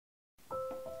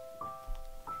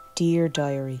Dear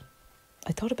Diary,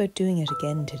 I thought about doing it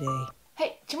again today.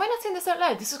 Hey, do you mind not saying this out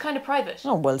loud? This is kind of private.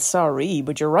 Oh, well, sorry,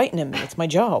 but you're writing at me. It's my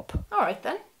job. Alright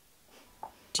then.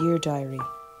 Dear Diary,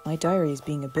 my diary is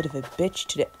being a bit of a bitch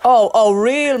today. Oh,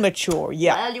 real mature,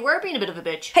 yeah. Well, you were being a bit of a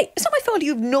bitch. Hey, it's not my fault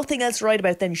you have nothing else to write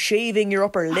about than shaving your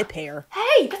upper lip hair.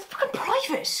 Hey, that's fucking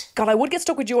private. God, I would get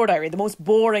stuck with your diary, the most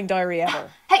boring diary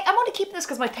ever. Hey, I'm only keeping this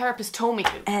because my therapist told me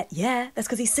to. Yeah, that's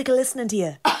because he's sick of listening to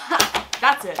you.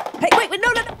 That's it. Hey, wait,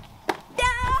 no.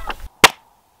 Yeah!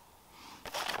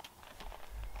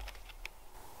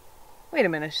 Wait a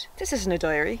minute, this isn't a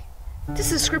diary.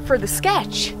 This is a script for the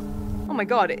sketch. Oh my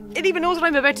god, it even knows what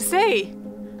I'm about to say.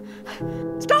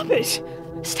 Stop it!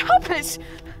 Stop it!